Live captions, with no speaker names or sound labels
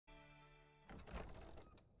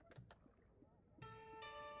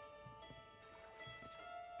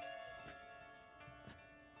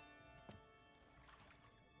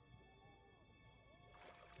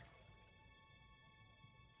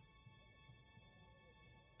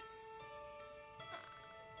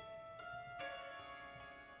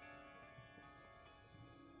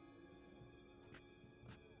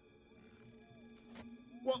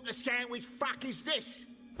What the sandwich fuck is this?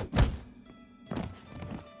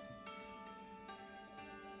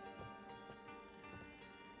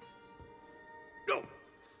 No,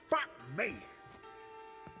 fuck me.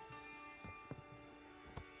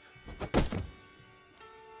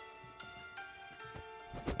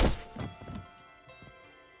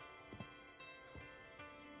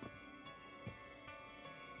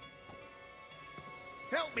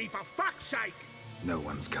 Help me, for fuck's sake! No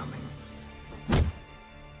one's coming.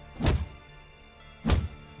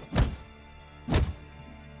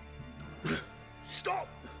 Stop!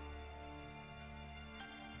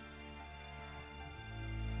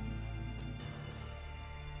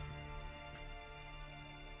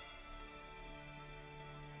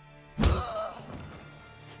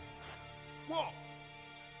 What?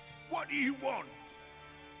 What do you want?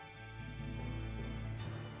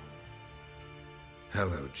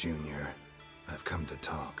 Hello, Junior. I've come to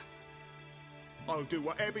talk. I'll do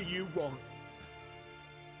whatever you want.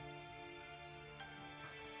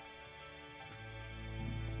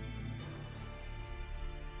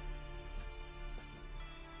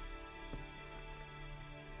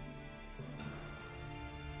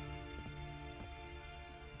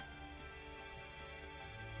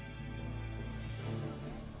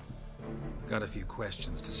 Got a few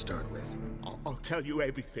questions to start with. I'll tell you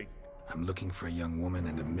everything. I'm looking for a young woman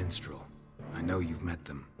and a minstrel. I know you've met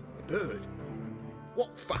them. Bird?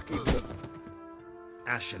 What fucking...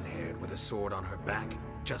 Ashen-haired with a sword on her back,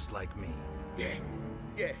 just like me.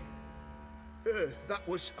 Yeah. That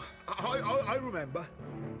was... I remember.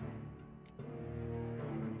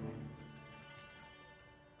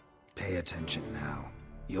 Pay attention now.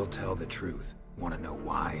 You'll tell the truth. Want to know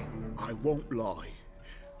why? I won't lie.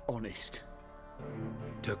 Honest.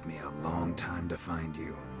 Took me a long time to find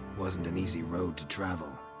you. Wasn't an easy road to travel.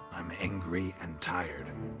 I'm angry and tired.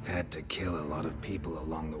 Had to kill a lot of people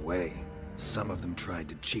along the way. Some of them tried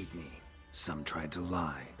to cheat me. Some tried to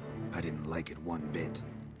lie. I didn't like it one bit.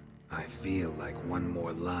 I feel like one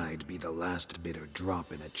more lie'd be the last bitter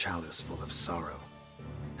drop in a chalice full of sorrow.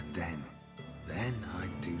 And then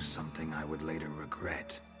I'd do something I would later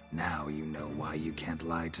regret. Now you know why you can't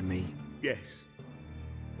lie to me? Yes.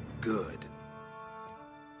 Good.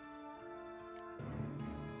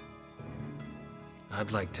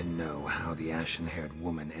 I'd like to know how the ashen-haired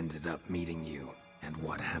woman ended up meeting you, and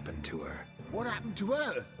what happened to her. What happened to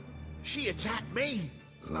her? She attacked me!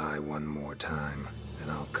 Lie one more time, and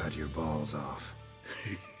I'll cut your balls off.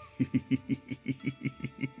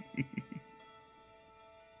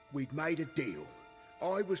 We'd made a deal.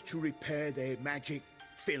 I was to repair their magic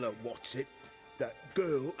filler, That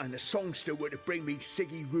girl and the songster were to bring me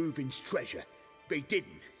Siggy Reuven's treasure. They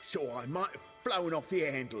didn't, so I might have flown off the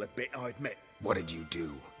handle a bit, I admit. What did you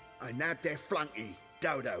do? I nabbed their flunky,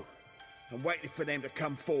 Dodo, and waited for them to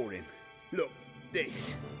come for him. Look,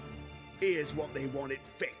 this. Here's what they wanted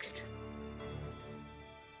fixed.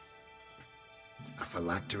 A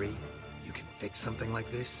phylactery? You can fix something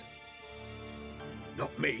like this?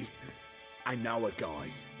 Not me. I know a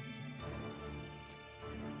guy.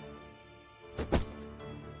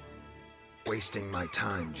 Wasting my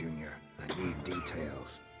time, Junior. I need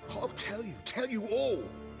details. I'll tell you all.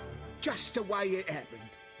 Just the way it happened.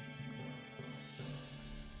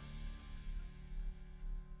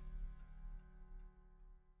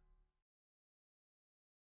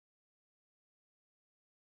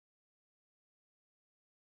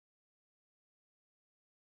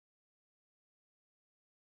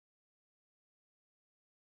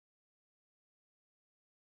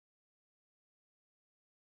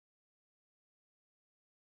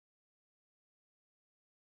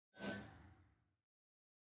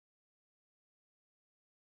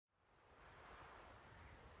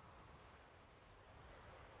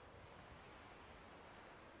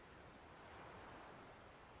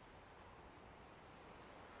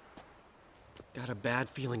 Got a bad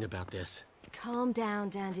feeling about this. Calm down,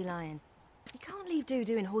 Dandelion. You can't leave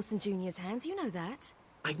Dudu in Whoreson Jr.'s hands, you know that.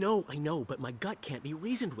 I know, but my gut can't be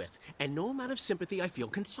reasoned with, and no amount of sympathy I feel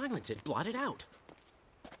can silence it, blot it out.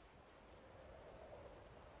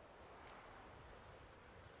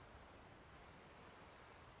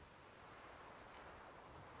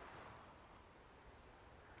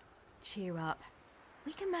 Cheer up.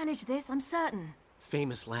 We can manage this, I'm certain.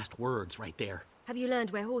 Famous last words right there. Have you learned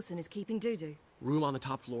where Whoreson is keeping Dudu? Room on the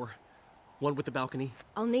top floor. One with the balcony.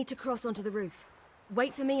 I'll need to cross onto the roof.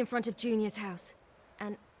 Wait for me in front of Junior's house.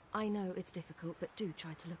 And I know it's difficult, but do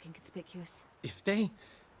try to look inconspicuous. If they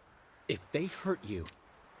hurt you,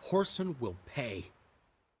 Whoreson will pay.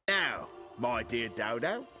 Now, my dear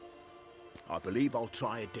Dodo, I believe I'll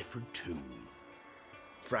try a different tune.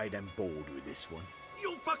 Afraid I'm bored with this one.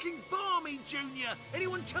 You're fucking balmy, Junior!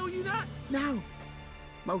 Anyone tell you that? No.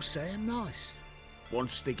 Most say I'm nice.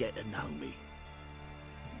 Wants to get to know me.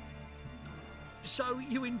 So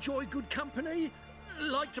you enjoy good company?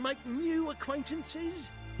 Like to make new acquaintances?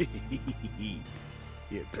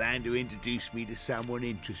 You plan to introduce me to someone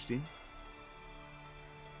interesting?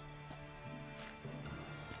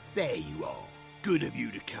 There you are. Good of you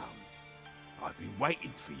to come. I've been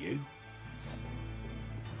waiting for you.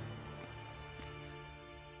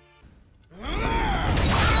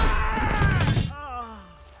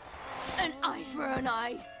 An eye for an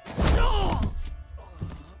eye.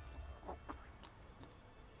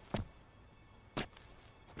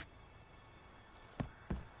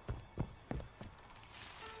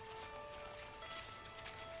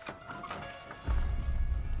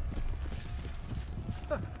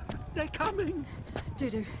 They're coming!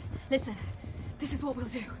 Dudu, listen. This is what we'll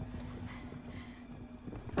do.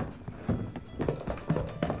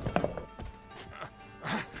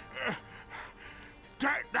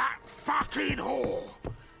 Get that fucking whore!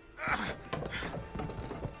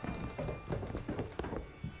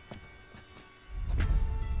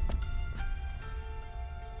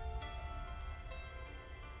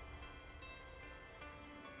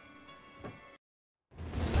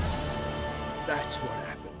 That's what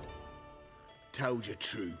happened. Told you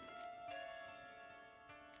true.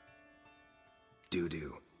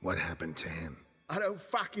 Dudu, what happened to him? I don't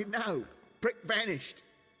fucking know. Prick vanished.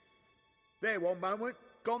 There one moment,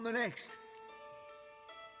 gone the next.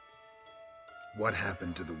 What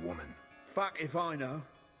happened to the woman? Fuck if I know.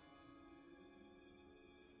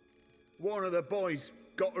 One of the boys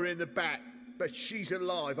got her in the back, but she's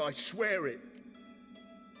alive, I swear it.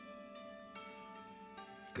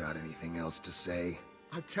 Got anything else to say?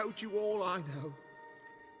 I've told you all I know.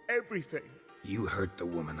 Everything. You hurt the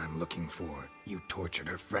woman I'm looking for. You tortured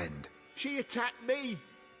her friend. She attacked me.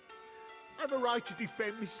 I have a right to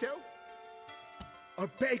defend myself. I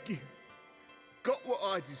beg you. Got what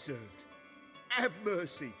I deserved. Have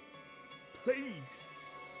mercy. Please.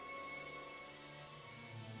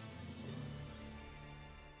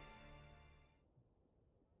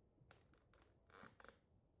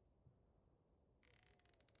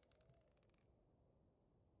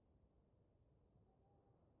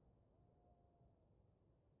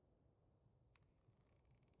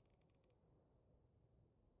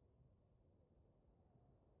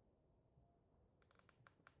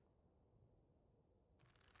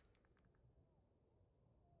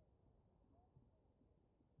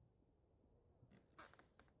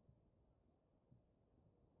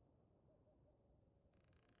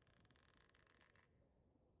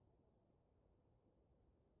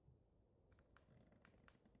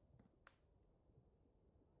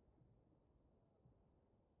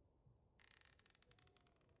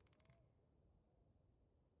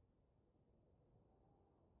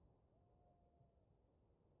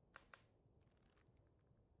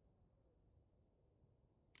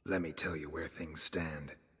 Let me tell you where things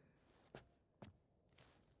stand.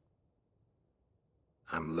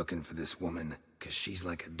 I'm looking for this woman, 'cause she's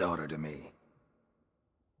like a daughter to me.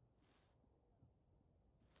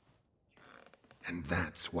 And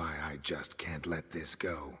that's why I just can't let this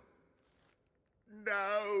go.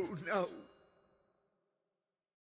 No, no.